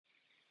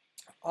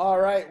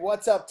All right,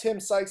 what's up, Tim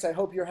Sykes? I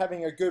hope you're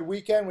having a good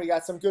weekend. We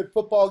got some good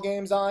football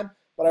games on,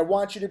 but I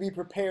want you to be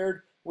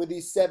prepared with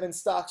these 7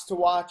 stocks to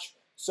watch.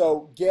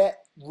 So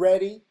get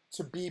ready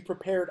to be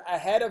prepared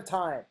ahead of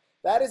time.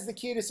 That is the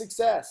key to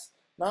success,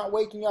 not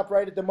waking up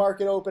right at the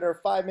market open or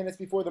 5 minutes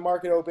before the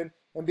market open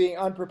and being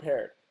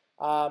unprepared.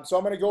 So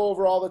I'm going to go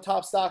over all the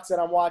top stocks that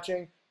I'm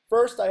watching.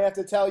 First, I have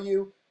to tell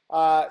you,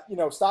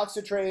 stocks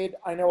to trade.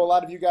 I know a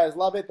lot of you guys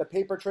love it. The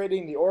paper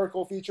trading, the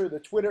Oracle feature, the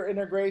Twitter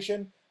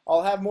integration.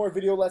 I'll have more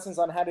video lessons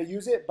on how to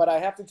use it, but I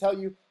have to tell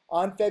you,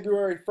 on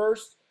February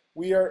 1st,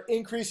 we are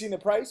increasing the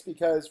price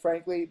because,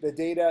 frankly, the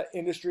data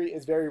industry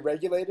is very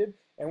regulated,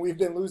 and we've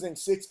been losing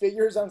 6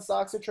 figures on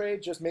stocks to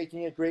trade, just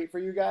making it great for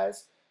you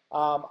guys.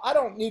 I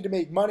don't need to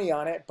make money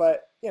on it,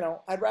 but,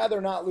 I'd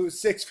rather not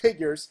lose 6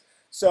 figures.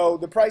 So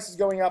the price is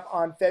going up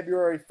on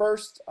February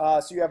 1st,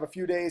 so you have a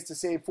few days to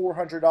save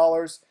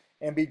 $400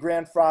 and be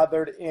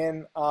grandfathered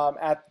in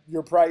at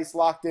your price,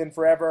 locked in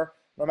forever,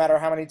 no matter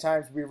how many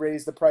times we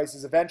raise the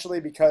prices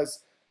eventually, because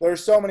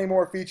there's so many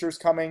more features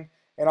coming,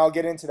 and I'll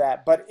get into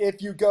that. But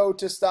if you go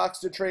to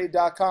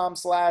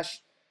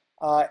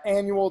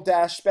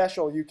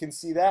stockstotrade.com/annual-special, you can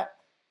see that.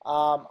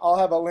 I'll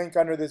have a link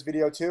under this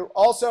video too.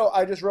 Also,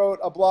 I just wrote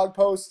a blog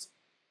post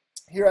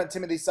here on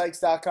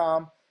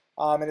timothysykes.com,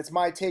 and it's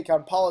my take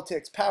on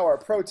politics, power,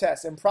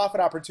 protests, and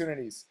profit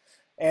opportunities.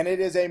 And it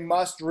is a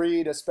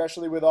must-read,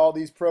 especially with all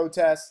these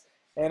protests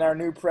and our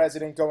new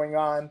president going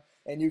on.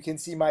 And you can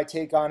see my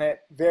take on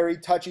it. Very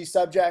touchy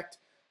subject,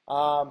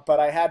 but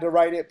I had to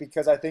write it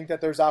because I think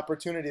that there's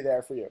opportunity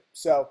there for you.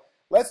 So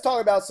let's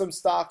talk about some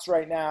stocks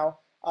right now.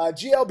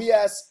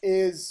 GLBS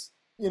is,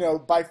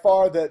 by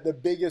far the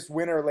biggest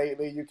winner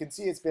lately. You can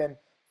see it's been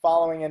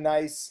following a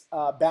nice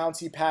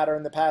bouncy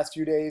pattern the past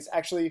few days.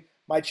 Actually,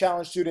 my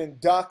challenge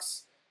student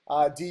Dux,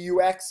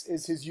 DUX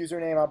is his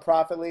username on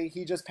Profitly.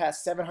 He just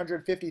passed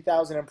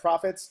 750,000 in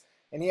profits,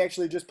 and he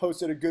actually just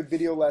posted a good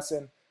video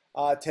lesson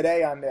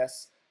today on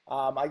this.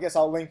 I guess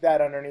I'll link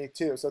that underneath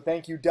too. So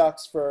thank you,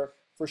 Dux, for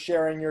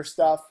sharing your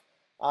stuff.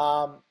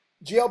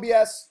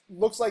 GLBS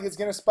looks like it's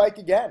going to spike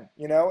again,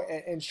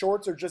 and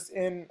shorts are just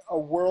in a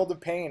world of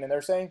pain. And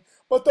they're saying,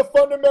 but the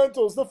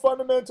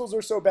fundamentals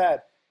are so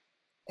bad.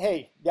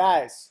 Hey,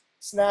 guys,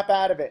 snap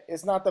out of it.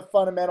 It's not the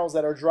fundamentals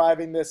that are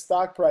driving this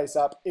stock price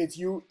up. It's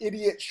you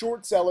idiot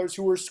short sellers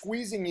who are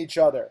squeezing each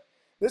other.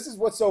 This is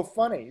what's so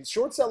funny.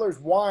 Short sellers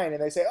whine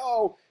and they say,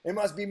 oh, it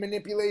must be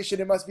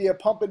manipulation. It must be a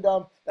pump and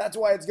dump. That's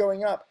why it's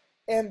going up.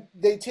 And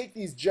they take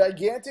these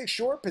gigantic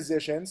short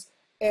positions,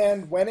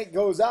 and when it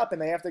goes up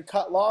and they have to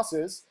cut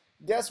losses,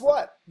 guess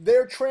what?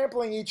 They're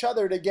trampling each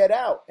other to get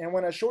out. And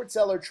when a short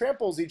seller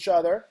tramples each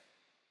other,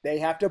 they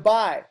have to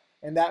buy,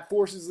 and that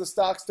forces the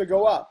stocks to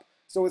go up.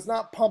 So it's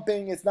not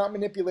pumping. It's not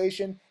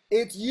manipulation.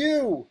 It's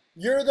you.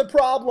 You're the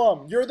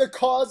problem. You're the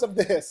cause of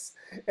this.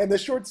 And the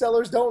short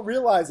sellers don't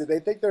realize it. They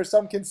think there's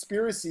some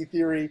conspiracy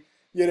theory,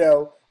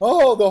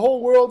 oh, the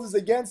whole world is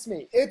against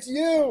me. It's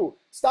you.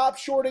 Stop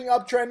shorting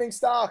uptrending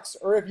stocks.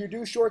 Or if you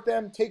do short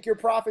them, take your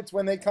profits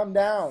when they come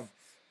down.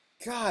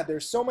 God,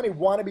 there's so many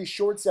wannabe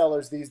short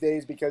sellers these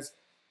days because,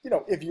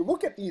 if you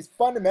look at these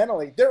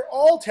fundamentally, they're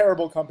all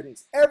terrible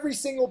companies. Every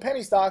single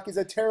penny stock is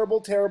a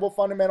terrible, terrible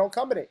fundamental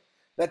company.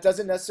 That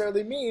doesn't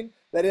necessarily mean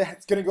that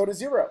it's going to go to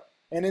zero.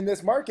 And in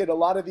this market, a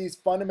lot of these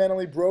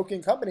fundamentally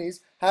broken companies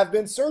have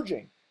been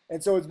surging.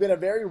 And so it's been a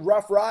very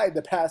rough ride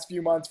the past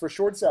few months for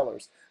short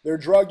sellers. Their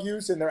drug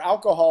use and their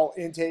alcohol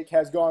intake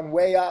has gone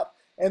way up,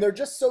 and they're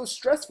just so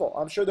stressful.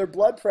 I'm sure their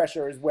blood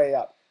pressure is way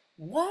up.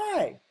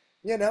 Why?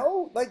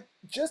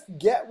 Just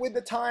get with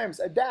the times,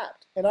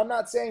 adapt. And I'm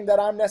not saying that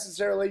I'm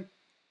necessarily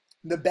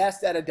the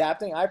best at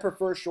adapting. I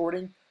prefer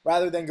shorting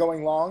rather than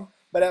going long,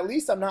 but at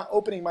least I'm not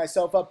opening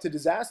myself up to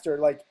disaster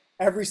like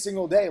every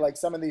single day like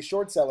some of these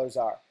short sellers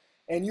are.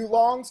 And you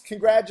longs,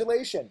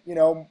 congratulations.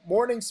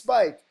 Morning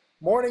spike,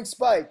 morning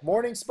spike,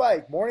 morning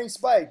spike, morning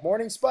spike,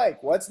 morning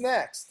spike. What's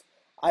next?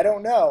 I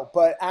don't know,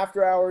 but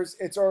after hours,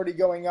 it's already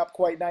going up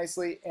quite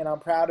nicely, and I'm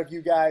proud of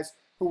you guys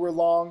who were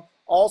long.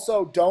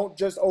 Also, don't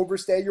just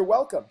overstay your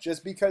welcome.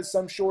 Just because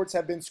some shorts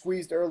have been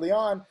squeezed early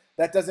on,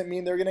 that doesn't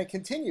mean they're going to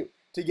continue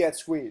to get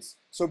squeezed.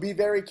 So be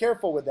very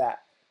careful with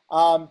that.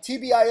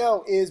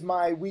 TBIO is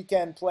my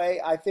weekend play.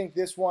 I think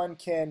this one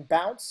can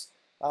bounce.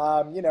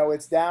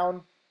 It's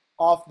down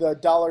off the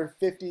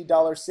 $1.50,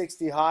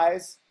 $1.60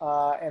 highs,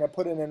 and it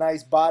put in a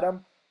nice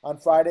bottom on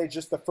Friday,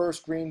 just the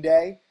first green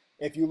day.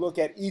 If you look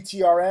at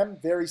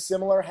ETRM, very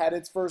similar, had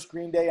its first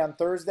green day on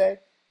Thursday,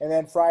 and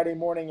then Friday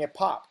morning it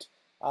popped.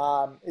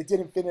 It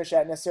didn't finish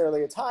at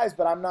necessarily its highs,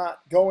 but I'm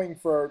not going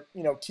for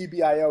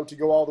TBIO to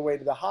go all the way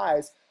to the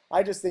highs.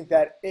 I just think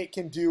that it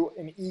can do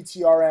an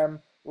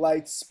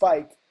ETRM-like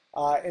spike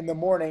in the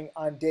morning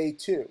on day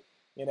 2.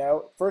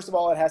 First of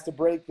all, it has to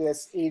break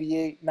this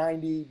 88,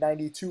 90,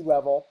 92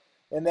 level.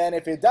 And then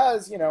if it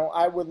does,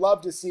 I would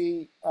love to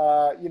see,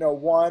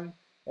 1,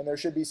 and there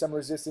should be some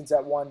resistance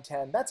at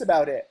 110. That's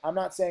about it. I'm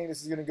not saying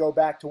this is going to go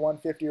back to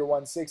 150 or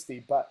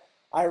 160, but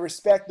I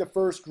respect the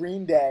first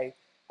green day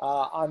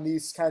on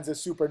these kinds of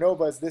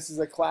supernovas. This is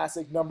a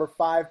classic number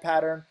 5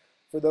 pattern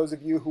for those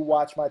of you who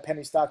watch my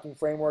penny stocking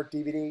framework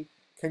DVD.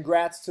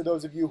 Congrats to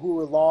those of you who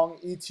were long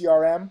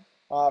ETRM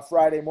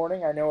Friday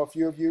morning. I know a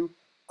few of you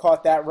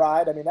caught that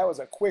ride. I mean, that was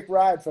a quick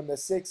ride from the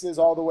 6s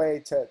all the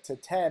way to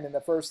 10 in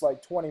the first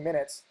like 20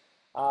 minutes.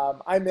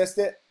 I missed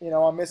it. You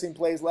know, I'm missing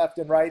plays left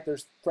and right.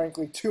 There's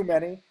frankly too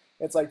many.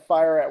 It's like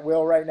fire at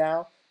will right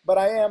now. But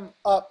I am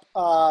up.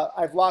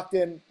 I've locked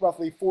in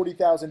roughly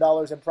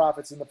 $40,000 in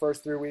profits in the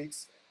first 3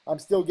 weeks. I'm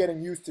still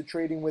getting used to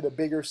trading with a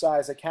bigger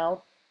size account.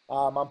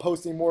 I'm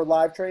posting more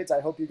live trades.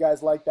 I hope you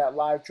guys like that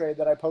live trade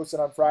that I posted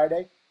on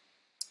Friday.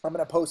 I'm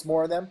going to post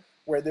more of them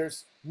where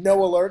there's no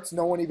alerts.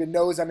 No one even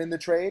knows I'm in the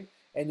trade.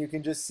 And you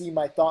can just see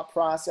my thought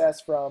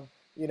process from,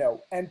 you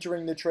know,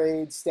 entering the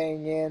trade,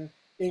 staying in,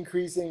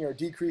 increasing or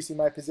decreasing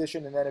my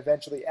position, and then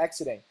eventually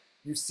exiting.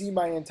 You see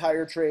my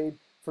entire trade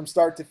from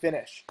start to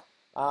finish.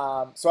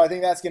 So I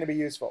think that's going to be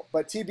useful.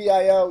 But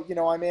TBIO, you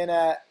know, I'm in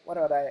at, what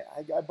did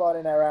I bought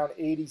in at around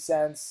 80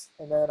 cents,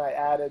 and then I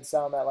added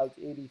some at like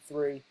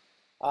 83.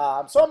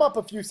 So I'm up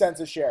a few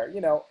cents a share,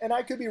 you know, and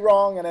I could be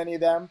wrong on any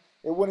of them.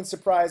 It wouldn't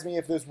surprise me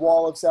if this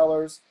wall of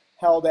sellers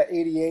held at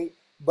 88,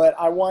 but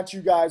I want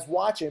you guys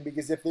watching,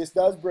 because if this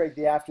does break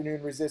the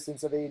afternoon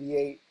resistance of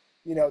 88,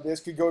 you know, this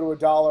could go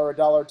to $1,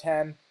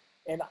 $1.10,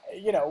 and,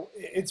 you know,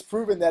 it's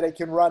proven that it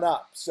can run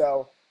up.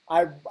 So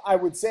I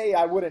would say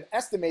I wouldn't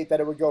estimate that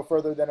it would go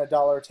further than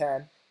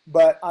 $1.10,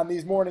 but on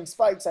these morning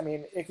spikes, I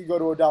mean, it could go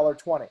to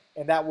 $1.20,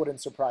 and that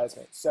wouldn't surprise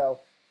me. So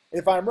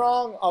if I'm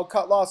wrong, I'll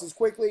cut losses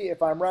quickly.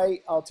 If I'm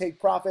right, I'll take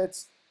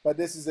profits, but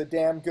this is a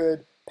damn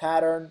good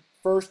pattern.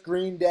 First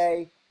green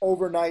day,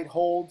 overnight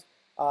hold,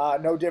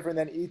 no different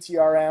than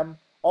ETRM.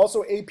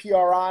 Also,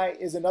 APRI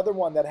is another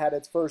one that had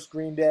its first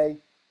green day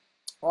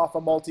off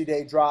a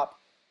multi-day drop.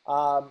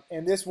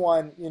 And this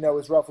one, you know,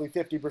 is roughly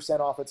 50%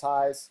 off its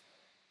highs.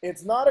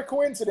 It's not a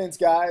coincidence,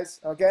 guys,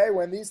 okay?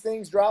 When these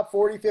things drop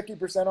 40,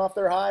 50% off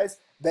their highs,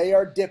 they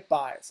are dip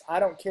buys. I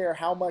don't care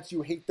how much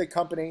you hate the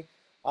company.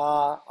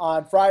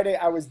 On Friday,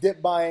 I was dip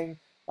buying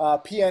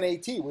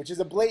PNAT, which is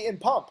a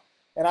blatant pump.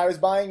 And I was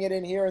buying it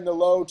in here in the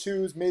low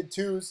 2s, mid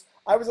 2s.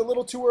 I was a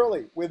little too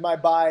early with my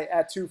buy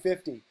at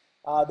 250.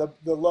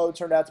 The low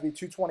turned out to be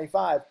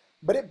 225,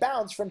 but it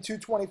bounced from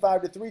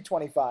 225 to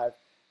 325.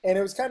 And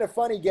it was kind of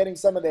funny getting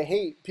some of the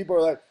hate. People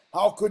are like,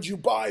 how could you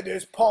buy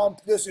this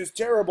pump? This is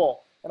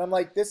terrible. And I'm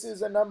like, this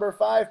is a number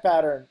 5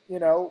 pattern, you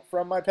know,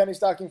 from my penny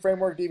stocking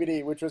framework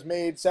DVD, which was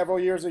made several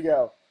years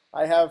ago.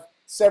 I have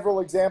several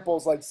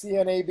examples like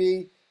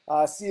CNAB,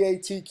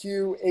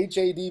 CATQ,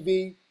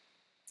 HADV,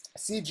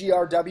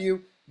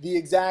 CGRW, the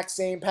exact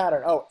same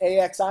pattern. Oh,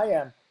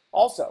 AXIM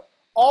also.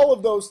 All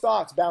of those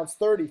stocks bounced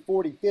 30,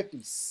 40, 50,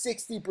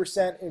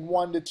 60% in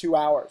 1 to 2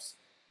 hours.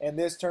 And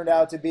this turned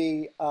out to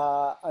be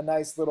a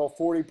nice little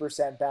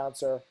 40%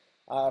 bouncer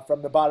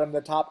from the bottom to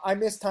the top. I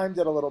mistimed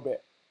it a little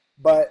bit.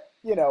 But,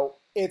 you know,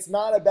 it's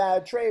not a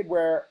bad trade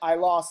where I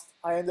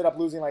ended up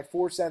losing like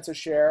 4 cents a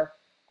share.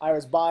 I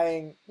was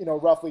buying, you know,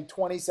 roughly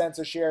 20 cents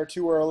a share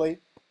too early.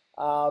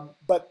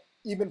 But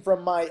even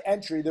from my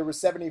entry, there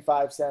was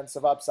 75 cents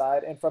of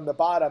upside. And from the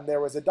bottom, there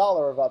was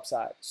 $1 of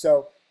upside.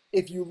 So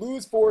if you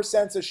lose 4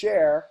 cents a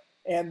share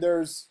and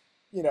there's,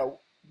 you know,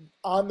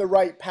 on the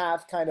right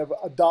path, kind of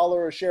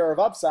 $1 a share of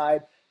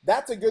upside,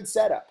 that's a good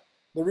setup.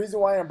 The reason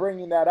why I'm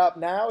bringing that up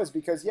now is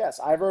because, yes,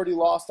 I've already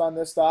lost on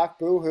this stock.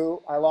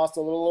 Boo-hoo. I lost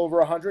a little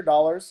over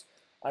 $100.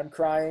 I'm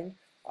crying,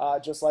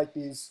 just like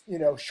these, you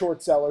know,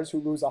 short sellers who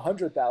lose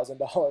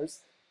 $100,000.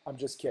 I'm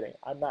just kidding.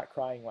 I'm not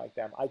crying like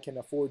them. I can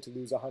afford to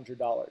lose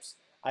 $100.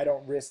 I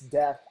don't risk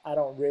death. I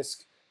don't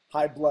risk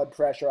high blood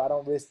pressure. I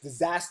don't risk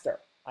disaster.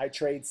 I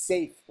trade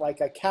safe like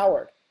a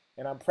coward,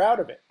 and I'm proud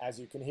of it, as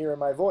you can hear in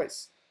my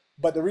voice.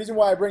 But the reason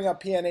why I bring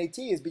up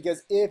PNAT is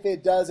because if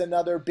it does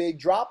another big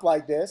drop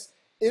like this,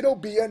 it'll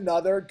be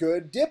another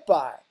good dip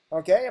buy,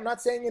 okay? I'm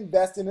not saying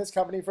invest in this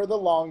company for the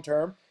long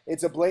term.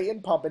 It's a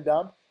blatant pump and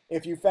dump.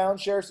 If you found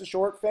shares to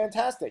short,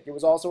 fantastic. It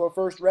was also a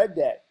first red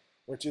day,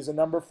 which is a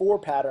number 4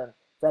 pattern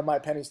from my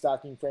penny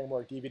stocking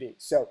framework DVD.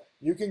 So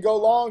you can go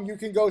long, you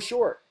can go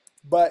short,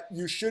 but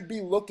you should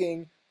be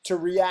looking to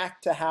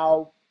react to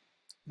how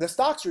the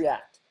stocks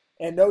react.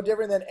 And no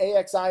different than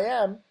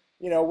AXIM,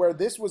 you know, where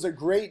this was a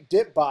great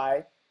dip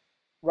buy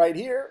right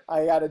here.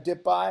 I got a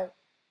dip buy.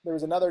 There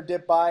was another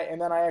dip buy,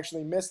 and then I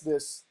actually missed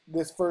this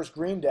first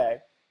green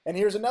day. And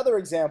here's another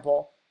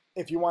example.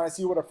 If you want to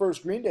see what a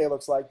first green day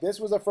looks like, this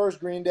was a first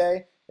green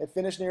day. It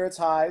finished near its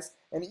highs.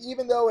 And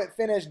even though it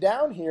finished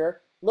down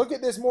here, look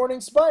at this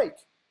morning spike.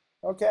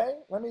 Okay,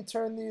 let me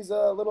turn these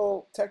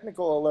little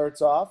technical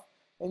alerts off.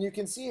 And you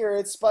can see here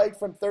it spiked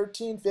from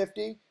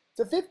 13.50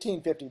 to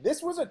 15.50.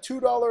 This was a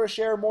 $2 a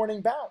share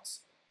morning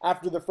bounce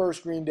after the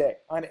first green day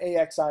on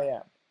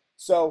AXIM.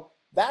 So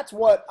that's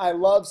what I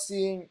love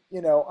seeing,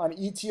 you know, on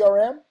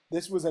ETRM.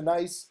 This was a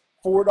nice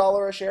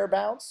 $4 a share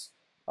bounce.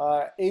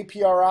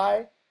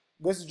 APRI,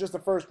 this is just the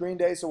first green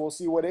day, so we'll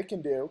see what it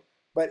can do.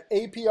 But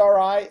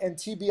APRI and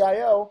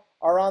TBIO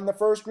are on the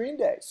first green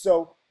day.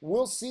 So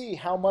we'll see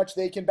how much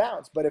they can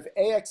bounce. But if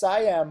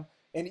AXIM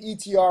and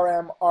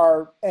ETRM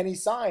are any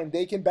sign,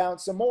 they can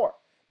bounce some more.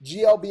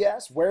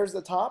 GLBS, where's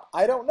the top?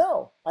 I don't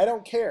know. I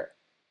don't care.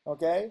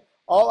 Okay?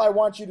 All I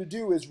want you to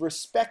do is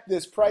respect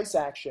this price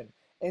action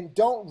and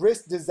don't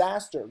risk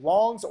disaster,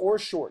 longs or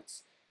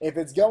shorts. If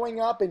it's going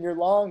up and you're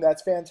long,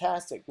 that's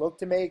fantastic. Look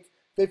to make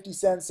 50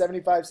 cents,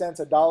 75 cents,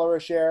 $1 a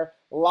share.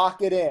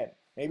 Lock it in.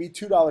 Maybe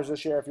 $2 a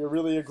share if you're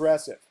really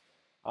aggressive.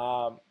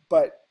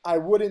 But I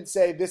wouldn't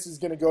say this is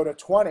going to go to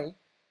 20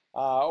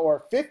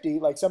 or 50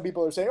 like some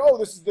people are saying, oh,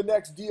 this is the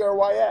next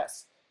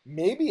DRYS.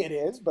 Maybe it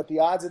is, but the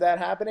odds of that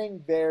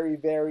happening, very,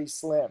 very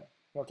slim.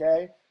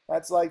 Okay?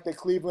 That's like the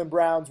Cleveland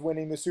Browns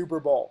winning the Super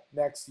Bowl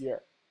next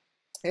year.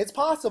 It's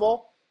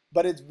possible,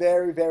 but it's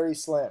very, very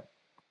slim.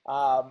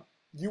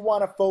 You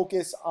want to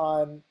focus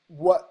on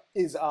what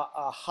is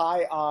a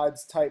high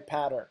odds type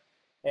pattern.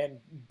 And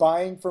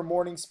buying for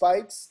morning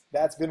spikes,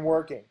 that's been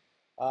working.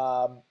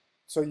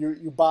 So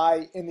you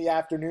buy in the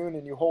afternoon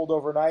and you hold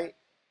overnight,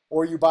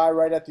 or you buy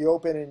right at the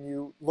open and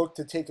you look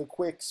to take a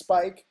quick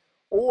spike,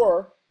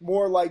 or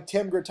more like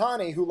Tim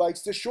Grattani, who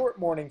likes to short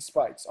morning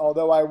spikes.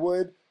 Although I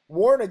would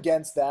warn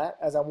against that,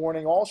 as I'm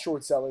warning all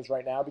short sellers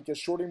right now, because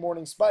shorting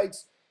morning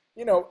spikes,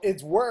 you know,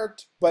 it's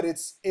worked, but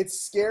it's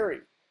scary.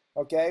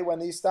 Okay, when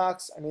these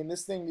stocks, I mean,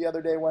 this thing the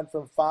other day went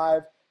from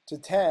 5 to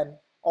 10,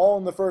 all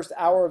in the first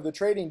hour of the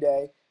trading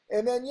day,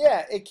 and then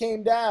yeah, it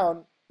came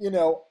down, you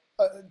know,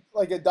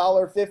 like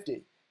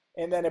 $1.50,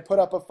 and then it put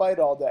up a fight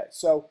all day.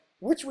 So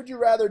which would you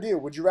rather do?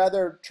 Would you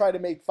rather try to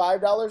make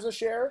 $5 a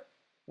share,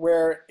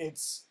 where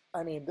it's,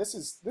 I mean, this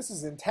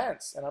is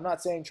intense, and I'm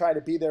not saying try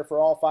to be there for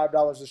all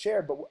 $5 a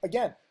share, but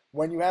again,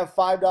 when you have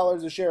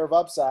 $5 a share of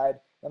upside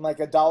and like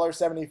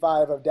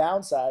 $1.75 of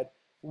downside,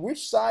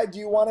 which side do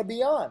you want to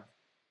be on?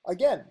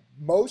 Again,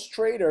 most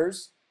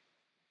traders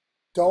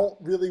don't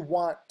really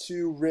want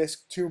to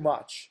risk too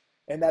much,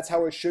 and that's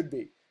how it should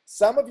be.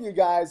 Some of you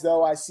guys,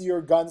 though, I see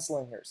are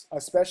gunslingers,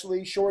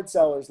 especially short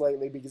sellers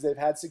lately, because they've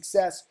had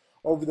success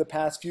over the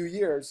past few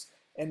years,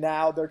 and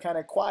now they're kind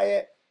of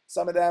quiet.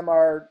 Some of them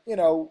are, you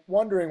know,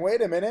 wondering,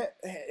 wait a minute,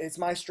 is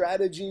my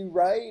strategy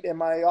right?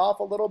 Am I off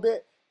a little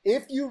bit?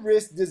 If you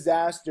risk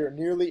disaster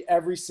nearly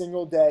every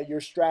single day,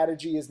 your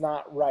strategy is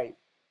not right.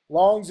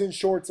 Longs and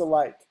shorts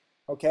alike,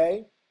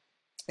 okay?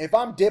 If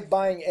I'm dip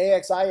buying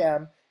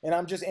AXIM and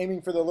I'm just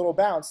aiming for the little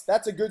bounce,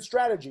 that's a good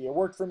strategy. It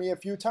worked for me a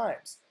few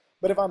times.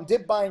 But if I'm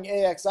dip buying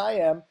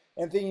AXIM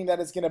and thinking that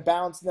it's going to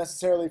bounce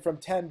necessarily from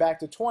 10 back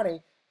to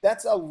 20,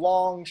 that's a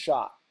long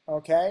shot,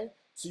 okay?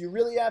 So you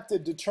really have to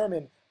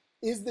determine,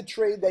 is the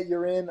trade that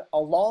you're in a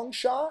long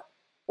shot,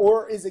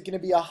 or is it going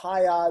to be a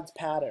high odds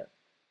pattern?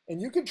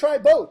 And you can try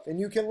both and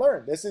you can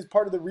learn. This is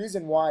part of the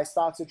reason why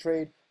Stocks to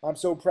Trade, I'm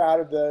so proud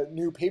of the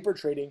new paper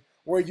trading,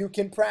 where you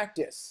can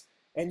practice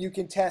and you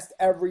can test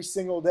every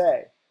single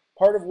day.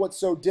 Part of what's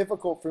so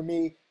difficult for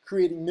me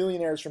creating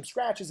millionaires from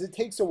scratch is it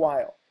takes a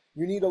while.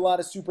 You need a lot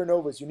of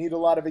supernovas, you need a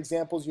lot of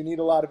examples, you need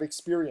a lot of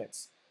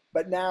experience.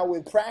 But now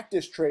with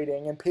practice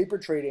trading and paper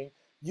trading,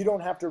 you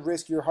don't have to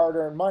risk your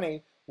hard-earned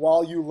money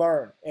while you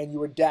learn and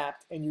you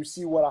adapt and you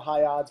see what a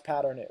high odds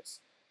pattern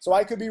is. So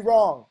I could be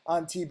wrong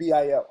on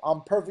TBIO.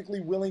 I'm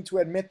perfectly willing to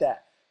admit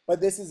that.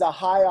 But this is a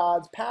high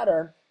odds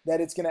pattern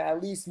that it's going to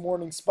at least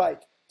morning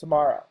spike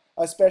tomorrow,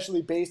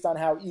 especially based on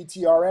how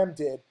ETRM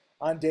did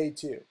on day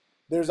 2.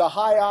 There's a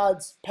high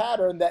odds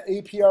pattern that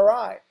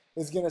APRI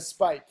is going to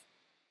spike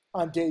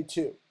on day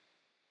 2.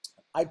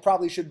 I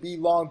probably should be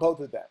long both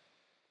of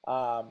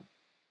them.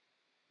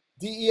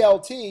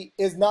 DELT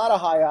is not a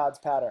high odds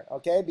pattern,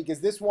 okay?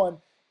 Because this one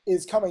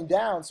is coming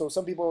down, so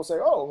some people will say,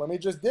 oh, let me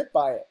just dip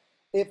buy it.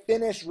 It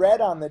finished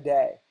red on the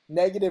day,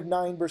 negative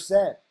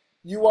 9%.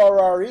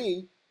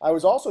 URRE, I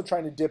was also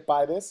trying to dip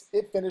buy this.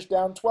 It finished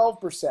down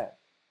 12%.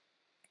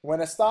 When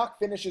a stock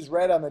finishes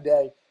red on the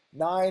day,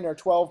 9 or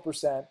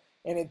 12%,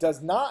 and it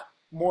does not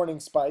morning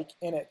spike,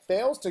 and it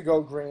fails to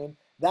go green,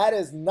 that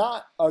is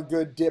not a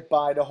good dip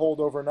buy to hold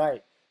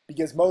overnight,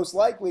 because most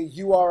likely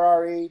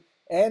URRE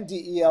and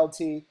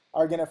DELT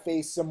are going to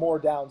face some more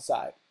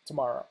downside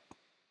tomorrow.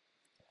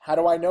 How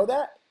do I know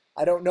that?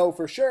 I don't know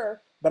for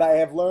sure, but I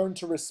have learned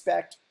to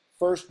respect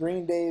first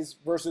green days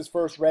versus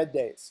first red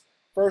days.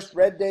 First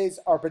red days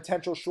are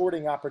potential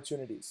shorting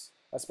opportunities,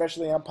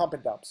 especially on pump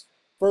and dumps.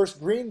 First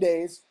green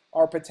days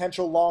are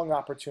potential long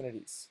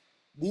opportunities.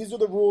 These are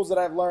the rules that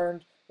I've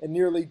learned in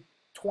nearly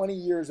 20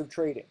 years of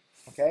trading.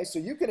 Okay, so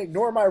you can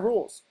ignore my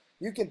rules.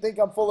 You can think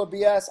I'm full of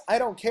BS. I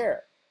don't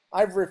care.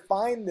 I've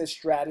refined this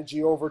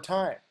strategy over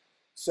time.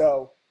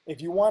 So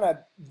if you want a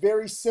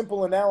very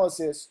simple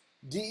analysis,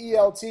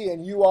 DELT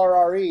and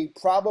URRE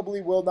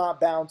probably will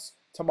not bounce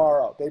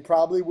tomorrow. They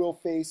probably will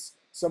face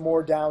some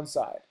more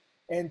downside.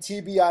 And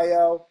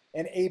TBIO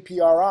and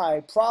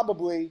APRI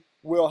probably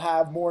will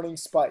have morning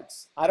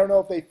spikes. I don't know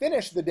if they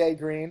finish the day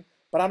green,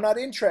 but I'm not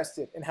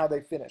interested in how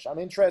they finish. I'm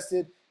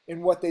interested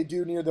in what they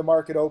do near the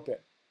market open.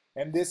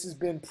 And this has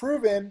been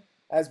proven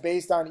as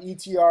based on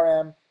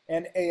ETRM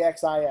and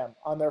AXIM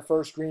on their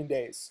first green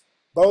days.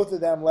 Both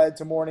of them led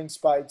to morning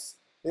spikes.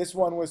 This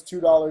one was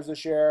 $2 a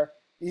share.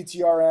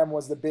 ETRM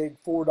was the big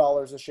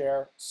 $4 a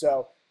share.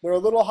 So they're a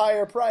little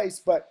higher price,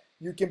 but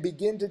you can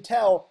begin to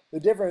tell the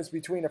difference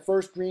between a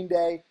first green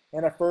day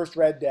and a first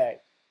red day.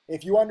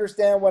 If you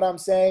understand what I'm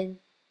saying,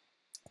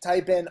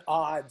 type in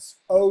odds,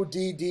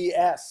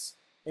 ODDS,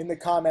 in the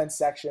comments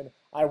section.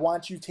 I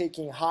want you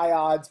taking high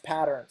odds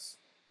patterns,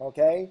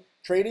 okay?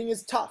 Trading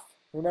is tough.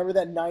 Remember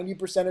that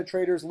 90% of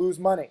traders lose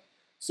money.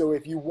 So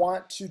if you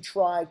want to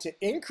try to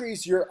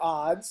increase your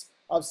odds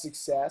of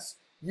success,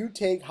 you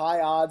take high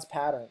odds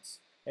patterns.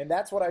 And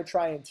that's what I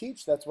try and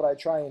teach. That's what I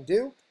try and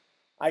do.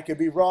 I could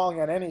be wrong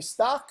on any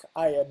stock.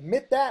 I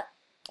admit that.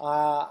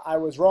 I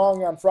was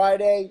wrong on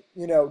Friday,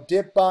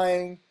 dip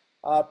buying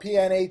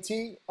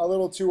PNAT a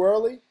little too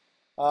early.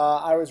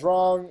 I was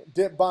wrong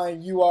dip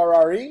buying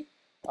URRE.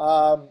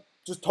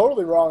 Just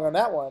totally wrong on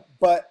that one.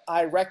 But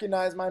I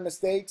recognize my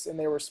mistakes, and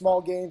they were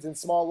small gains and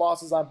small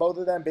losses on both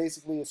of them,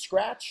 basically a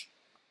scratch,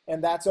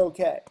 and that's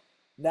okay.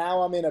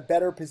 Now I'm in a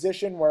better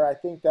position where I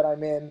think that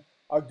I'm in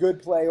a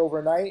good play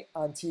overnight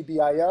on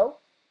TBIO,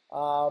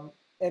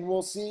 and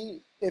we'll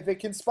see if it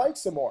can spike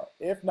some more.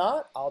 If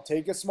not, I'll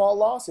take a small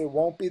loss. It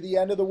won't be the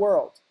end of the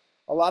world.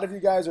 A lot of you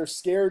guys are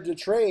scared to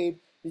trade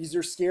because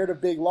you're scared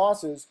of big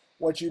losses.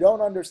 What you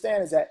don't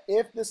understand is that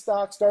if the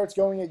stock starts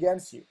going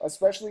against you,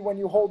 especially when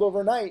you hold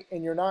overnight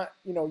and you're not,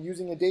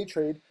 using a day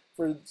trade,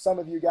 for some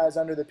of you guys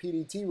under the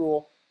PDT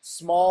rule,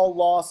 small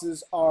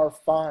losses are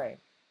fine.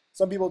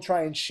 Some people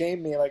try and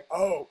shame me like,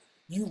 oh,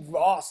 you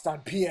lost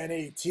on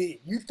PNAT.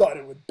 You thought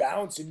it would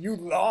bounce and you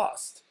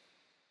lost.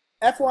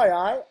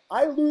 FYI,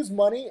 I lose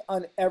money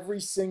on every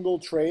single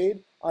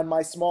trade on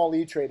my small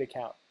E-Trade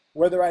account.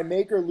 Whether I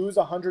make or lose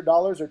 $100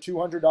 or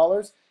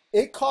 $200,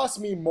 it costs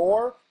me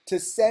more to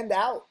send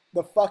out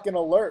the fucking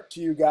alert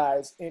to you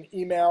guys in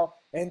email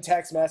and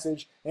text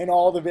message and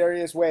all the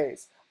various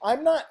ways.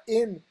 I'm not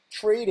in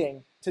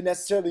trading to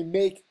necessarily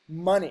make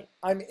money.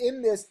 I'm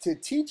in this to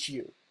teach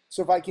you.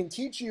 So if I can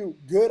teach you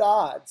good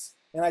odds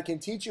and I can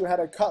teach you how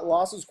to cut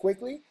losses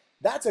quickly,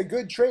 that's a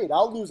good trade.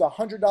 I'll lose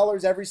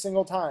 $100 every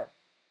single time.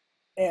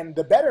 And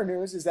the better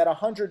news is that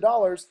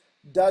 $100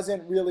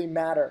 doesn't really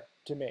matter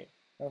to me,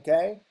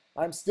 okay?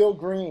 I'm still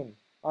green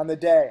on the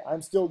day.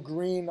 I'm still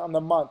green on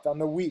the month, on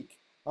the week.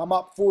 I'm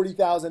up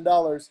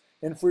 $40,000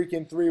 in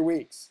freaking 3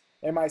 weeks.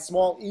 And my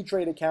small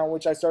E-Trade account,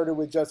 which I started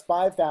with just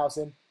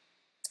 $5,000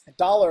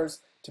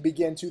 to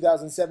begin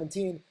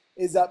 2017,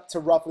 is up to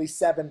roughly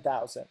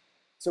 $7,000.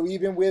 So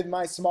even with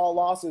my small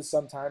losses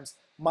sometimes,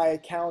 my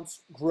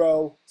accounts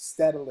grow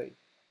steadily.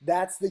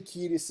 That's the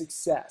key to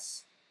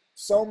success.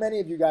 So many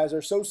of you guys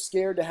are so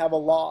scared to have a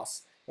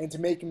loss and to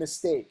make a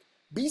mistake.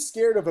 Be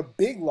scared of a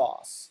big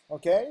loss,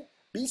 okay?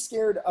 Be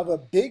scared of a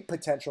big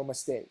potential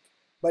mistake.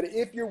 But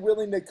if you're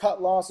willing to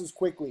cut losses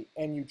quickly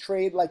and you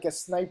trade like a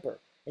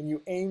sniper and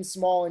you aim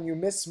small and you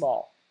miss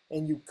small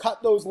and you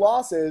cut those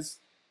losses,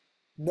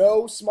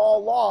 no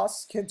small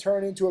loss can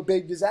turn into a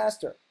big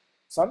disaster.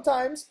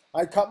 Sometimes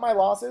I cut my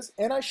losses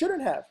and I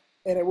shouldn't have,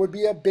 and it would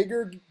be a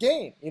bigger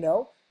gain,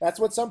 That's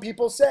what some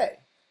people say.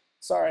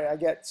 Sorry, I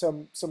get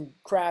some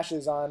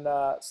crashes on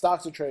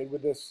Stocks to Trade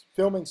with this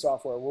filming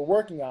software. We're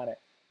working on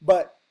it.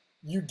 But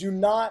you do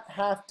not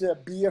have to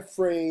be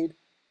afraid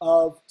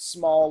of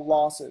small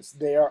losses.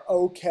 They are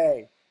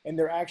okay, and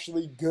they're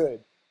actually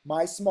good.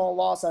 My small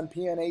loss on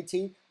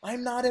PNAT,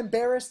 I'm not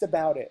embarrassed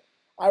about it.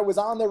 I was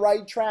on the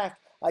right track.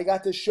 I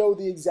got to show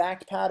the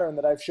exact pattern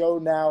that I've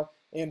showed now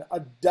in a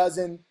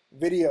dozen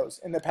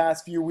videos in the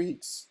past few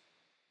weeks.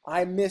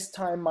 I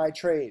mistimed my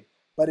trade,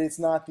 but it's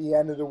not the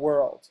end of the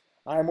world.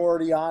 I'm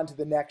already on to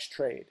the next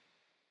trade.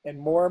 And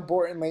more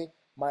importantly,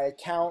 my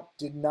account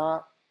did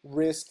not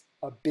risk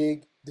a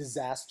big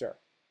disaster.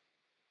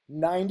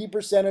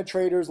 90% of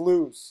traders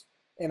lose.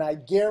 And I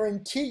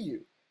guarantee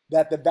you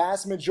that the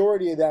vast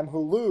majority of them who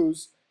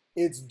lose,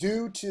 it's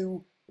due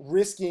to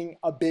risking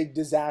a big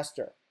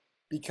disaster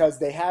because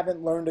they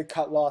haven't learned to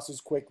cut losses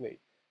quickly.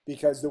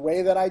 Because the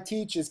way that I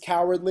teach is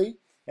cowardly,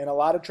 and a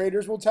lot of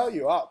traders will tell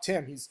you, oh,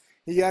 Tim,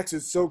 he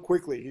exits so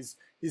quickly.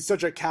 He's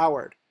such a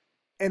coward.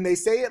 And they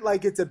say it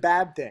like it's a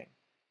bad thing.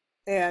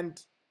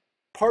 And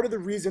part of the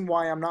reason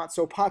why I'm not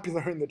so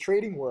popular in the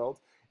trading world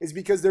is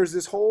because there's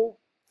this whole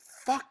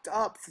fucked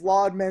up,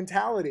 flawed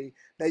mentality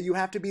that you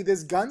have to be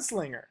this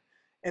gunslinger.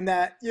 And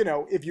that,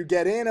 if you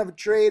get in of a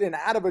trade and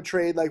out of a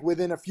trade, like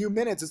within a few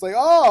minutes, it's like,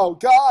 oh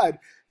God,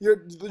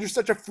 you're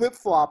such a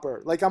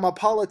flip-flopper. Like I'm a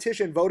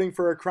politician voting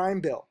for a crime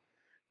bill.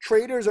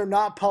 Traders are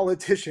not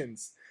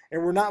politicians,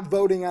 and we're not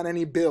voting on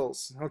any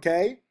bills,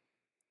 okay?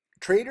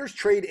 Traders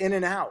trade in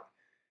and out.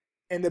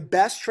 And the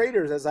best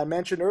traders, as I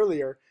mentioned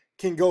earlier,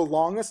 can go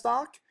long a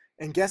stock.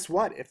 And guess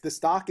what? If the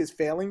stock is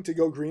failing to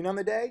go green on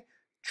the day,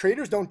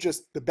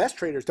 the best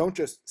traders don't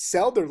just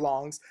sell their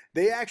longs.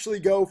 They actually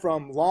go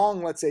from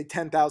long, let's say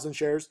 10,000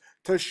 shares,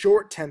 to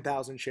short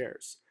 10,000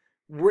 shares.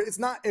 It's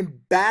not a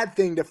bad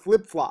thing to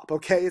flip-flop,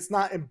 okay? It's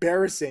not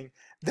embarrassing.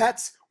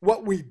 That's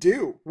what we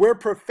do. We're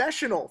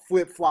professional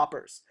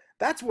flip-floppers.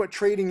 That's what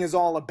trading is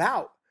all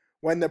about.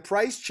 When the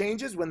price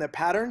changes, when the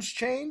patterns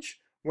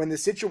change, when the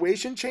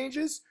situation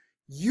changes,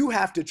 you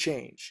have to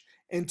change.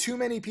 And too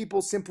many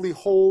people simply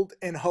hold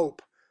and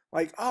hope.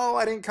 Like, oh,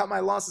 I didn't cut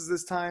my losses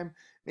this time.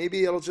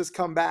 Maybe it'll just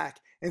come back.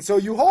 And so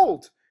you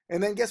hold.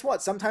 And then guess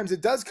what? Sometimes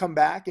it does come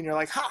back and you're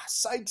like, ha,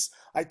 Sykes,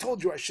 I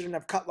told you I shouldn't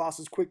have cut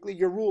losses quickly.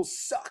 Your rules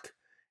suck.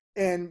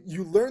 And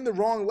you learn the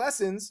wrong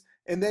lessons,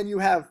 and then you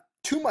have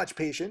too much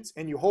patience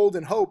and you hold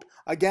and hope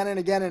again and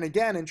again and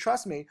again. And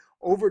trust me,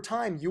 over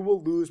time, you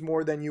will lose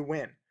more than you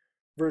win.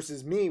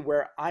 Versus me,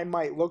 where I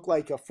might look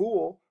like a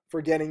fool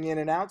for getting in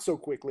and out so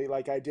quickly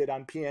like I did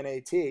on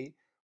PNAT,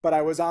 but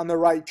I was on the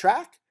right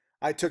track.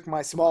 I took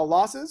my small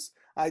losses.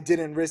 I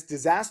didn't risk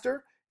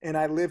disaster, and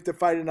I lived to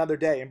fight another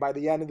day. And by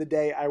the end of the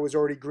day, I was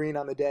already green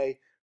on the day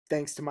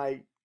thanks to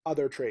my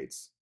other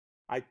trades.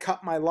 I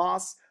cut my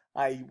loss.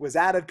 I was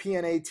out of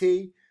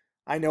PNAT.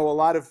 I know a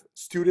lot of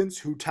students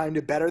who timed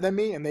it better than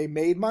me and they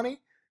made money,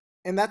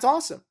 and that's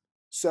awesome.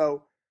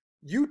 So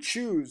you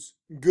choose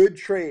good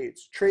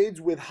trades, trades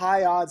with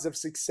high odds of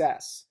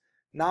success,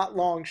 not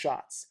long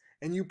shots,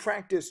 and you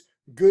practice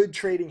good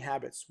trading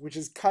habits, which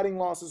is cutting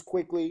losses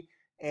quickly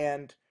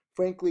and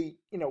frankly,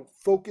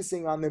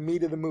 focusing on the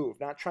meat of the move,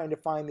 not trying to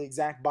find the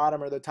exact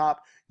bottom or the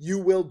top. You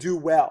will do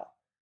well.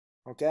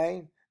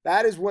 Okay?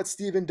 That is what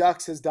Stephen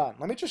Dux has done.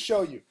 Let me just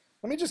show you.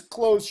 Let me just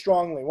close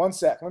strongly. One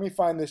sec. Let me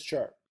find this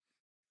chart.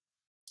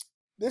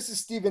 This is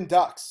Stephen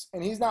Dux,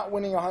 and he's not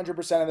winning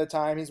 100% of the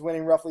time. He's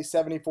winning roughly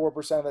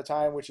 74% of the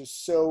time, which is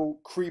so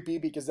creepy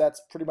because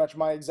that's pretty much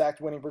my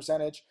exact winning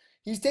percentage.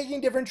 He's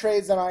taking different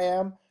trades than I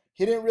am.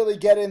 He didn't really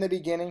get it in the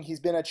beginning.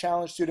 He's been a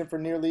challenge student for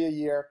nearly a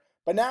year,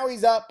 but now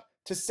he's up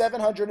to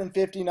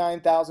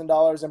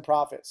 $759,000 in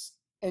profits.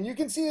 And you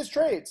can see his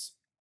trades.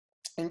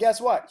 And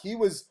guess what? He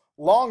was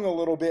long a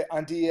little bit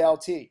on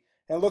DELT.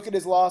 And look at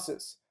his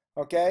losses,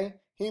 okay?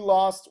 He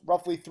lost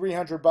roughly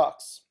 300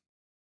 bucks.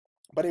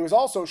 But he was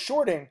also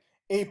shorting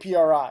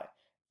APRI.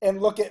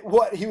 And look at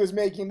what he was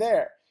making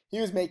there. He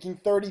was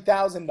making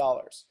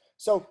 $30,000.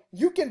 So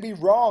you can be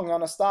wrong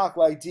on a stock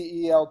like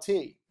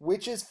DELT,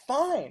 which is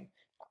fine.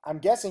 I'm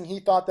guessing he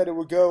thought that it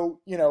would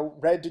go,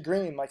 red to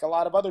green like a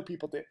lot of other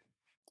people did.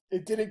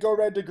 It didn't go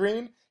red to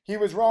green. He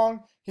was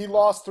wrong. He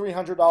lost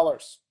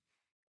 $300.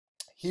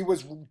 He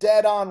was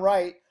dead on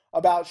right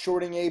about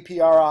shorting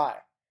APRI.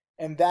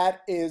 And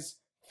that is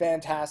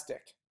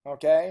fantastic,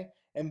 okay?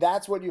 And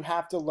that's what you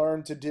have to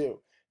learn to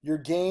do. Your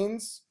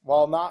gains,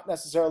 while not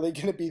necessarily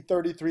going to be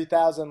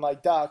 33,000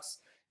 like Dux,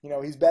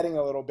 he's betting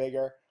a little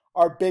bigger,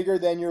 are bigger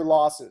than your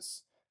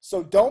losses.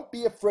 So don't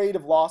be afraid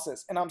of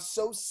losses. And I'm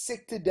so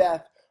sick to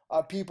death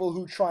of people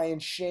who try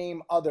and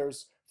shame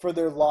others for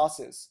their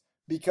losses,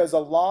 because a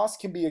loss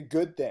can be a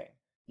good thing.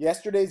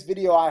 Yesterday's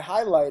video, I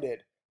highlighted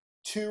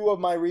 2 of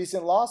my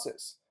recent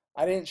losses.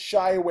 I didn't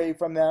shy away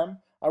from them.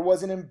 I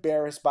wasn't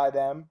embarrassed by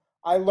them.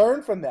 I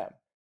learned from them,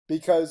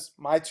 because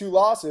my 2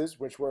 losses,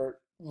 which were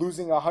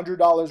losing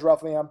 $100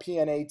 roughly on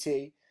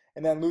PNAT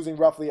and then losing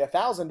roughly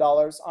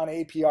 $1,000 on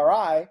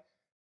APRI,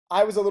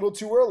 I was a little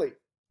too early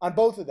on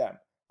both of them.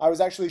 I was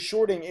actually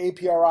shorting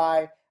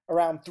APRI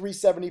around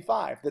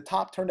 375. The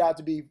top turned out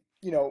to be,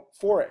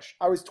 4-ish.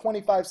 I was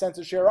 25 cents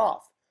a share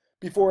off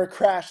before it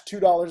crashed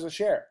 $2 a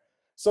share.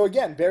 So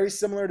again, very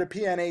similar to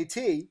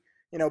PNAT.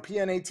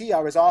 PNAT,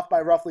 I was off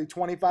by roughly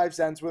 25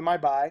 cents with my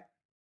buy,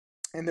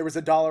 and there was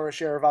 $1 a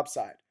share of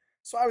upside.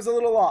 So I was a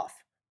little off,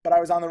 but I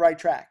was on the right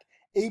track.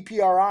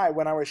 APRI,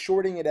 when I was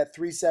shorting it at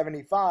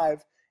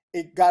 375,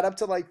 it got up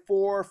to like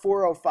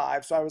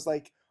 405. So I was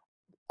like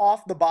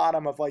off the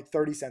bottom of like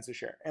 30 cents a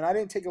share. And I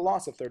didn't take a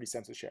loss of 30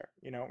 cents a share.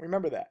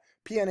 Remember that.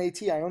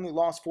 PNAT, I only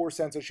lost 4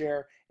 cents a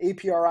share.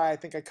 APRI, I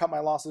think I cut my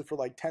losses for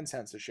like 10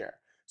 cents a share.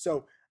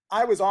 So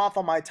I was off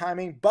on my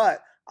timing,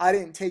 but I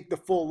didn't take the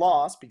full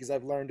loss because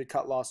I've learned to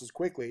cut losses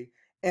quickly.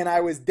 And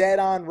I was dead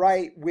on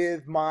right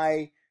with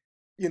my,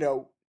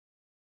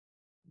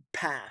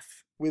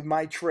 path, with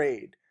my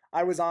trade.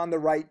 I was on the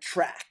right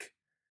track.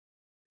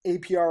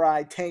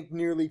 APRI tanked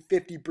nearly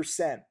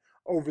 50%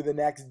 over the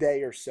next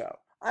day or so.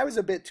 I was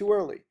a bit too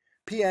early.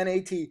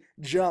 PNAT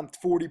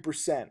jumped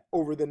 40%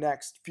 over the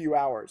next few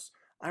hours.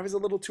 I was a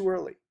little too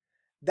early.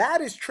 That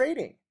is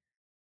trading.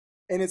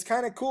 And it's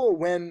kind of cool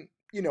when,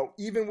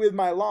 even with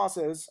my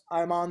losses,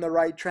 I'm on the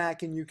right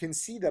track and you can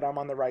see that I'm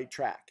on the right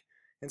track.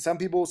 And some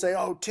people will say,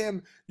 oh,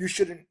 Tim, you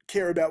shouldn't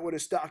care about what a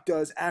stock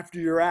does after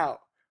you're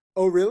out.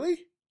 Oh,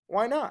 really?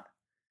 Why not?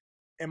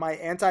 Am I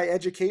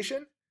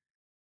anti-education?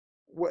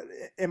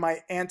 Am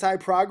I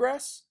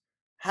anti-progress?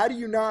 How do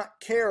you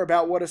not care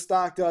about what a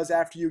stock does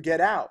after you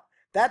get out?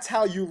 That's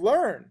how you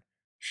learn.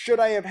 Should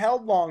I have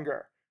held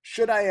longer?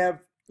 Should I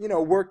have,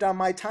 worked on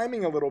my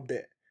timing a little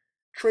bit?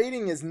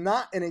 Trading is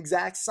not an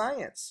exact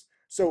science.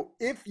 So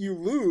if you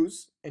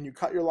lose and you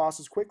cut your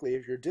losses quickly,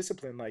 if you're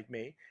disciplined like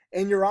me,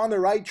 and you're on the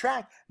right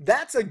track,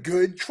 that's a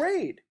good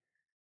trade.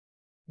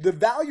 The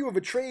value of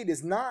a trade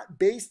is not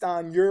based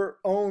on your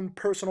own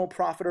personal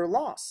profit or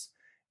loss.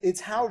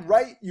 It's how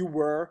right you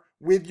were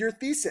with your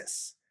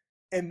thesis.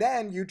 And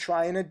then you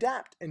try and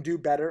adapt and do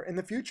better in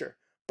the future.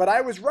 But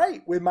I was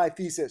right with my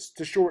thesis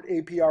to short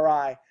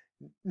APRI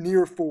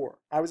near 4.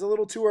 I was a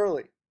little too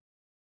early.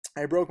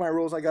 I broke my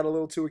rules. I got a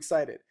little too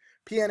excited.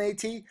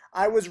 PNAT,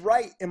 I was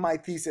right in my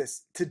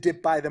thesis to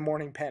dip by the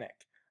morning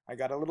panic. I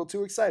got a little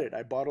too excited.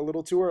 I bought a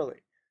little too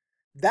early.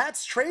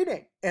 That's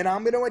trading, and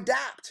I'm going to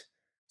adapt.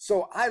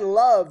 So I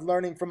love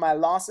learning from my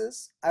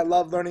losses. I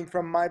love learning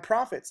from my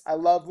profits. I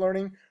love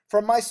learning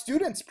from my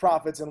students'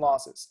 profits and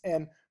losses.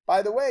 And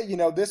by the way,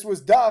 this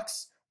was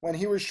Dux when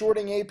he was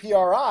shorting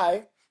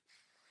APRI,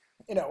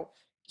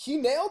 he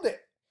nailed it.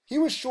 He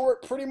was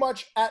short pretty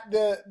much at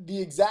the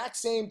exact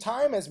same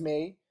time as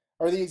me,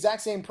 or the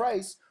exact same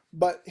price,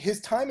 but his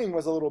timing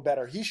was a little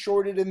better. He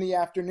shorted in the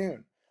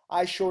afternoon.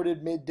 I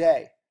shorted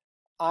midday.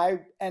 I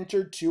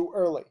entered too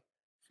early.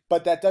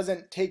 But that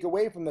doesn't take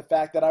away from the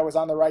fact that I was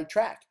on the right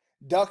track.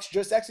 Dux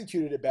just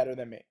executed it better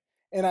than me.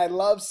 And I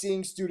love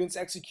seeing students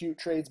execute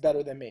trades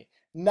better than me.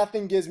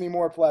 Nothing gives me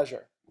more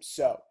pleasure.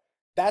 So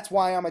that's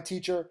why I'm a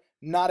teacher,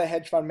 not a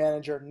hedge fund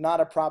manager,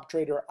 not a prop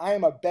trader. I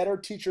am a better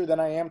teacher than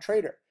I am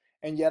trader.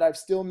 And yet I've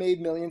still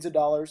made millions of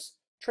dollars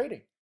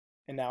trading.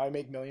 And now I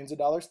make millions of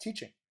dollars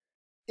teaching.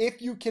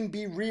 If you can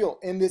be real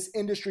in this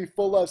industry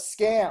full of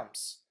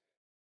scams,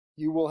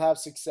 you will have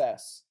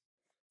success.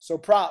 So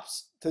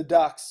props to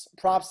Dux,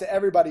 props to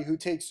everybody who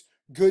takes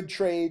good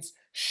trades.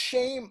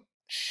 Shame,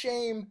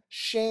 shame,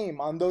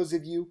 shame on those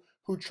of you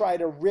who try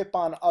to rip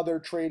on other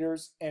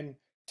traders and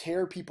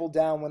tear people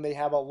down when they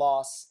have a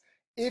loss.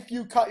 If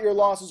you cut your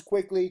losses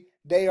quickly,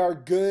 they are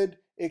good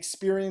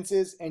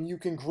experiences and you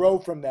can grow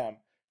from them.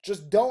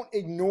 Just don't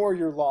ignore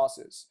your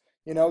losses.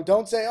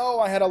 Don't say, oh,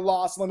 I had a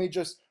loss, let me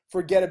just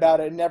forget about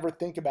it and never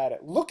think about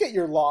it. Look at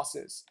your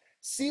losses.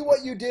 See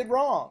what you did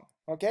wrong,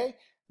 okay?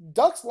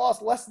 Dux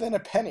lost less than a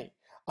penny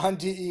on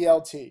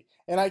DELT.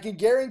 And I can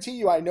guarantee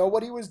you, I know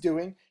what he was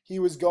doing. He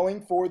was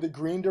going for the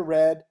green to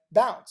red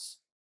bounce,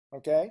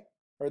 okay?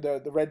 Or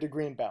the red to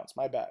green bounce,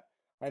 my bad.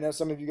 I know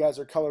some of you guys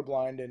are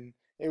colorblind and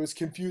it was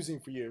confusing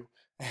for you.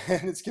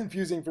 And it's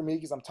confusing for me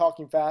because I'm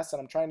talking fast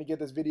and I'm trying to get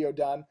this video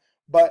done.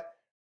 But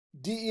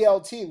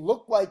DELT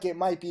looked like it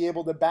might be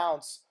able to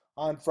bounce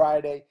on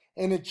Friday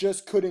and it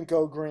just couldn't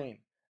go green.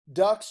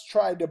 Dux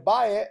tried to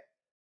buy it,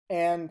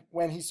 and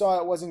when he saw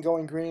it wasn't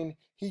going green,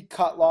 he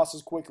cut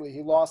losses quickly.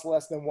 He lost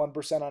less than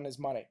 1% on his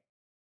money.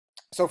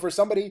 So for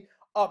somebody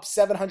up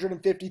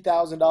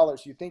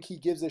 $750,000, you think he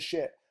gives a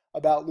shit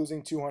about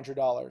losing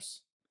 $200?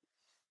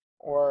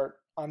 Or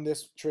on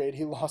this trade,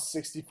 he lost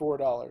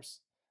 $64.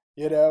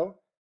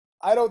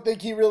 I don't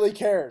think he really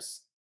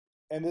cares.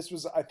 And this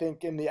was, I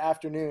think, in the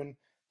afternoon,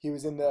 he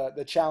was in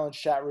the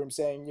challenge chat room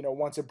saying,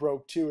 once it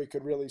broke 2, it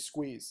could really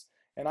squeeze.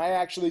 And I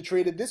actually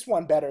traded this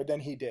one better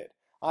than he did.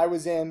 I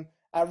was in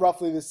at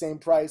roughly the same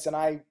price, and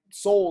I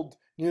sold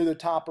near the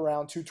top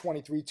around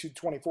 223,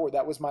 224.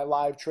 That was my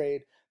live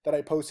trade that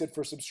I posted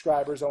for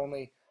subscribers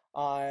only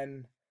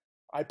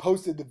I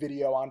posted the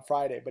video on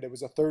Friday, but it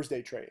was a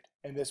Thursday trade,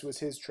 and this was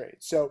his trade.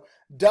 So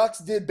Dux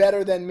did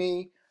better than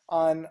me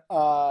on,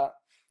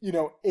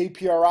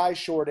 APRI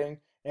shorting,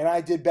 and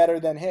I did better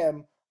than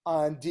him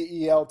on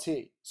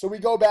DELT. So we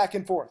go back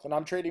and forth, and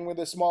I'm trading with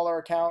a smaller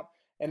account,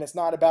 and it's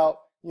not about,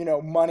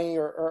 money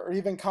or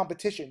even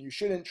competition. You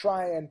shouldn't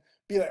try and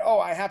be like, oh,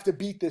 I have to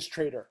beat this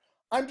trader.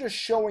 I'm just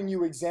showing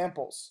you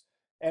examples.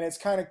 And it's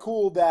kind of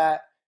cool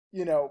that,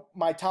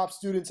 my top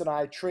students and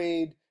I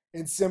trade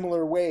in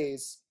similar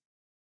ways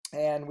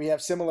and we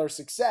have similar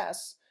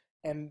success.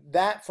 And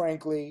that,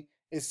 frankly,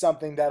 is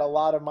something that a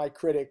lot of my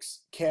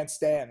critics can't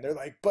stand. They're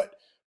like, but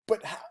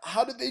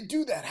how did they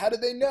do that? How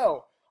did they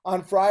know?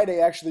 On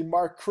Friday, actually,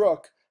 Mark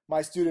Crook,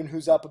 my student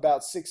who's up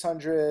about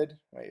 600,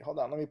 wait, hold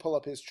on, let me pull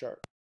up his chart.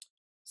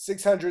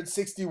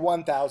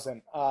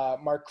 661,000,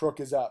 Mark Crook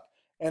is up.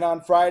 And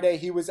on Friday,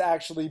 he was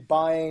actually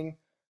buying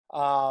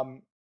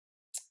TBIO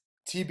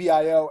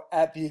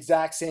at the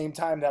exact same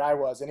time that I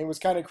was. And it was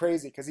kind of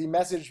crazy because he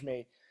messaged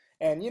me.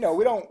 And, we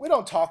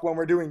don't talk when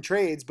we're doing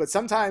trades, but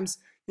sometimes,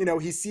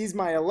 he sees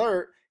my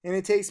alert and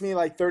it takes me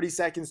like 30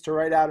 seconds to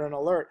write out an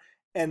alert.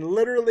 And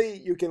literally,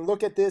 you can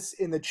look at this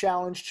in the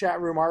challenge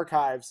chat room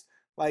archives,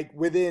 like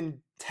within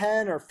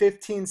 10 or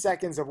 15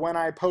 seconds of when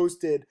I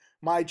posted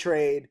my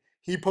trade,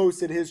 he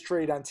posted his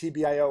trade on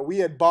TBIO. We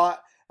had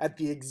bought at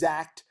the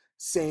exact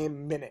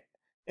same minute.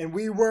 And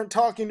we weren't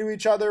talking to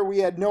each other. We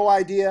had no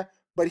idea.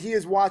 But he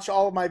has watched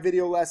all of my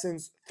video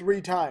lessons 3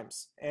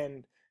 times.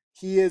 And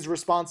he is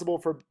responsible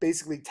for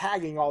basically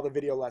tagging all the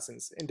video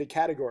lessons into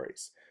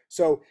categories.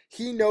 So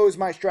he knows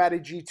my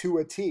strategy to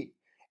a T.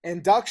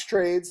 And Dux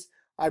trades,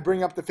 I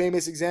bring up the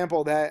famous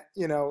example that,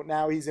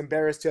 now he's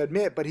embarrassed to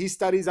admit, but he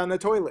studies on the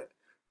toilet.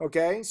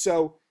 Okay?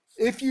 So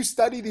if you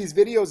study these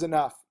videos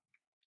enough,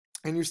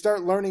 and you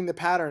start learning the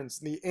patterns,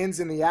 the ins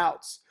and the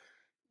outs,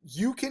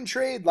 you can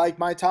trade like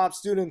my top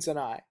students and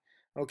I,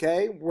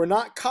 okay? We're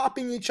not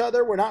copying each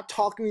other. We're not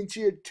talking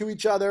to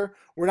each other.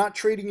 We're not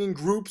trading in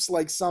groups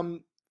like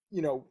some,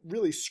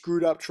 really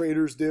screwed up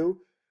traders do.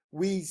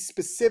 We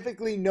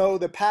specifically know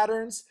the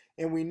patterns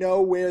and we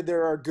know where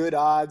there are good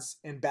odds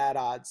and bad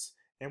odds.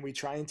 And we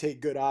try and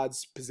take good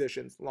odds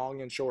positions,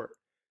 long and short.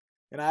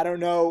 And I don't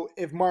know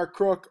if Mark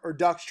Crook or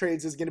Dux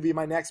Trades is going to be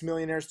my next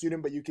millionaire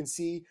student, but you can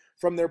see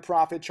from their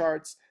profit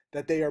charts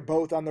that they are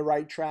both on the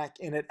right track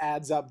and it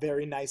adds up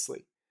very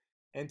nicely.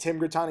 And Tim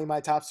Grittani, my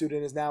top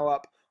student, is now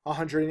up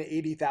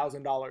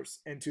 $180,000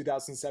 in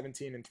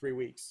 2017 in 3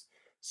 weeks.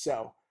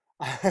 So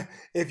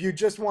if you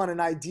just want an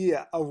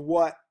idea of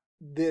what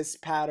this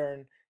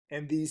pattern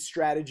and these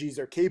strategies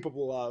are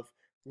capable of,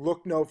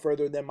 look no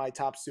further than my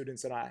top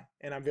students and I.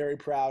 And I'm very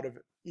proud of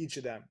each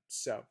of them.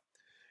 So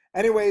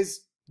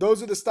anyways,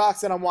 those are the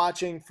stocks that I'm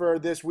watching for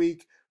this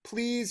week.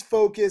 Please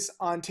focus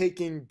on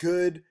taking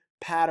good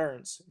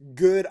patterns,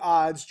 good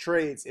odds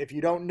trades. If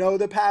you don't know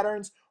the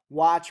patterns,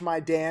 watch my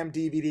damn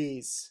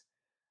DVDs.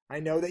 I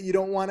know that you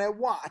don't want to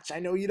watch. I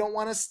know you don't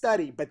want to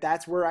study, but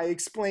that's where I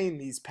explain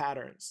these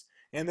patterns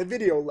and the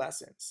video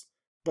lessons.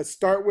 But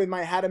start with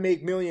my How to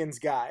Make Millions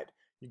guide.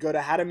 You go to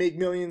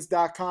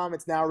howtomakemillions.com.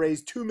 It's now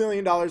raised $2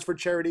 million for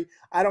charity.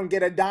 I don't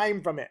get a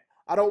dime from it.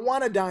 I don't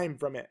want a dime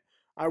from it.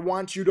 I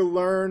want you to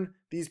learn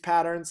these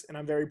patterns, and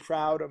I'm very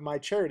proud of my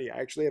charity. I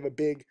actually have a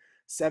big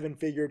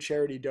 7-figure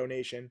charity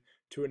donation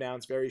to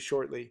announce very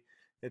shortly.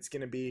 It's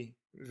going to be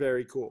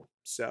very cool.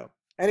 So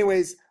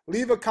anyways,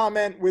 leave a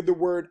comment with the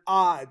word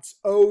odds,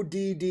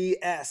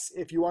 ODDS,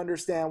 if you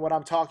understand what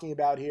I'm talking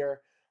about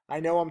here. I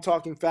know I'm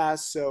talking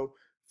fast, so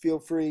feel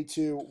free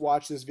to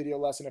watch this video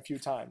lesson a few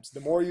times.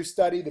 The more you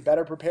study, the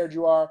better prepared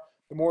you are.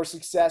 The more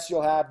success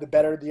you'll have, the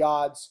better the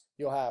odds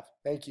you'll have.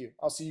 Thank you.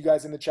 I'll see you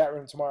guys in the chat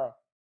room tomorrow.